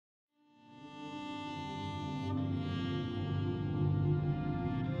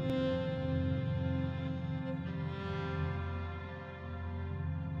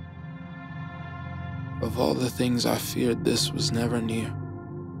Of all the things I feared, this was never near.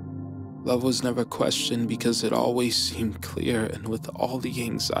 Love was never questioned because it always seemed clear, and with all the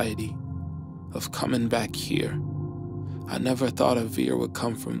anxiety of coming back here, I never thought a veer would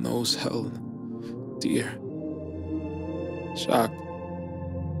come from those held dear. Shocked,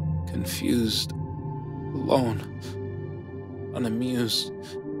 confused, alone, unamused.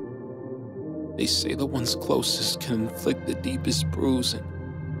 They say the ones closest can inflict the deepest bruise, and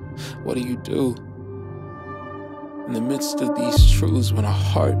what do? In the midst of these truths, when a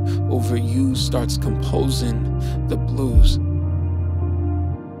heart overused starts composing the blues.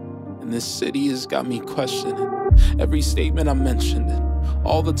 And this city has got me questioning every statement I mentioned, and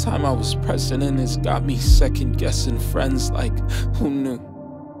all the time I was present in has got me second guessing friends like who knew?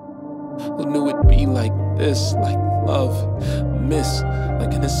 Who knew it'd be like this, like love, miss,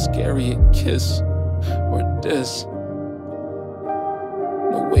 like an Iscariot kiss, or this.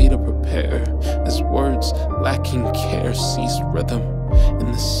 No way to prepare, as words lacking care cease rhythm in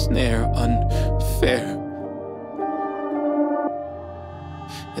the snare unfair.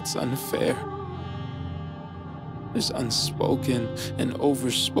 It's unfair. There's unspoken and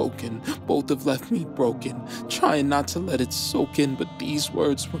overspoken. Both have left me broken, trying not to let it soak in, but these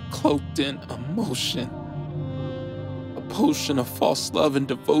words were cloaked in emotion. A potion of false love and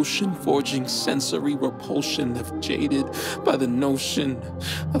devotion, forging sensory repulsion, left jaded by the notion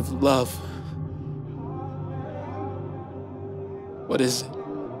of love. What is it?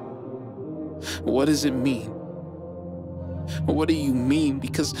 What does it mean? What do you mean?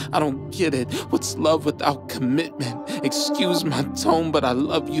 Because I don't get it. What's love without commitment? Excuse my tone, but I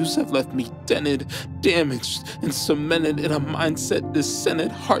love yous have left me dented, damaged, and cemented in a mindset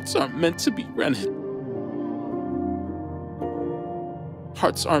dissented. Hearts aren't meant to be rented.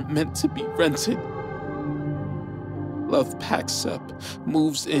 Hearts aren't meant to be rented. Love packs up,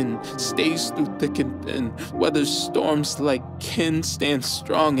 moves in, stays through thick and thin, weathers storms like kin, stands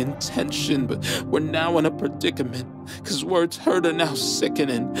strong in tension. But we're now in a predicament, 'cause words heard are now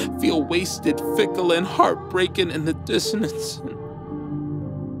sickening, feel wasted, fickle, and heartbreaking in the dissonance.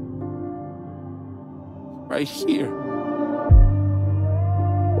 Right here,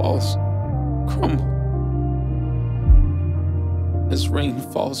 walls crumble as rain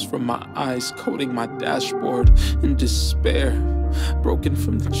falls from my eyes, coating my dashboard in despair. Broken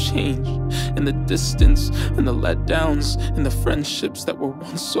from the change and the distance and the letdowns and the friendships that were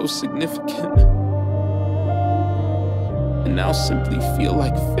once so significant, and now simply feel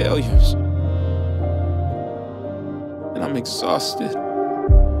like failures. And I'm exhausted,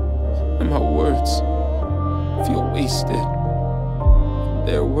 and my words feel wasted.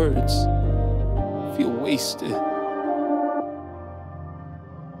 Their words feel wasted.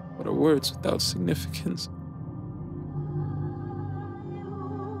 What are words without significance?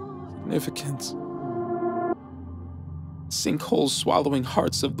 Significance. Sinkholes swallowing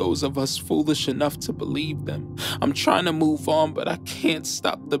hearts of those of us foolish enough to believe them. I'm trying to move on, but I can't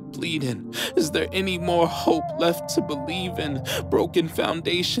stop the bleeding. Is there any more hope left to believe in? Broken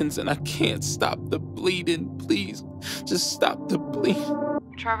foundations, and I can't stop the bleeding. Please, just stop the bleeding.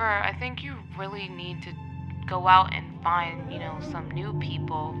 Trevor, I think you really need to go out and find, some new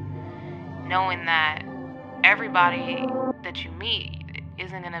people, knowing that everybody that you meet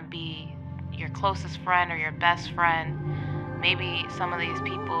isn't going to be your closest friend or your best friend. Maybe some of these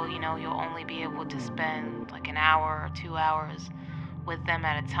people, you'll only be able to spend like an hour or 2 hours with them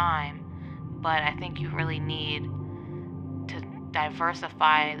at a time. But I think you really need to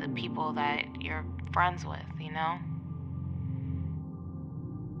diversify the people that you're friends with,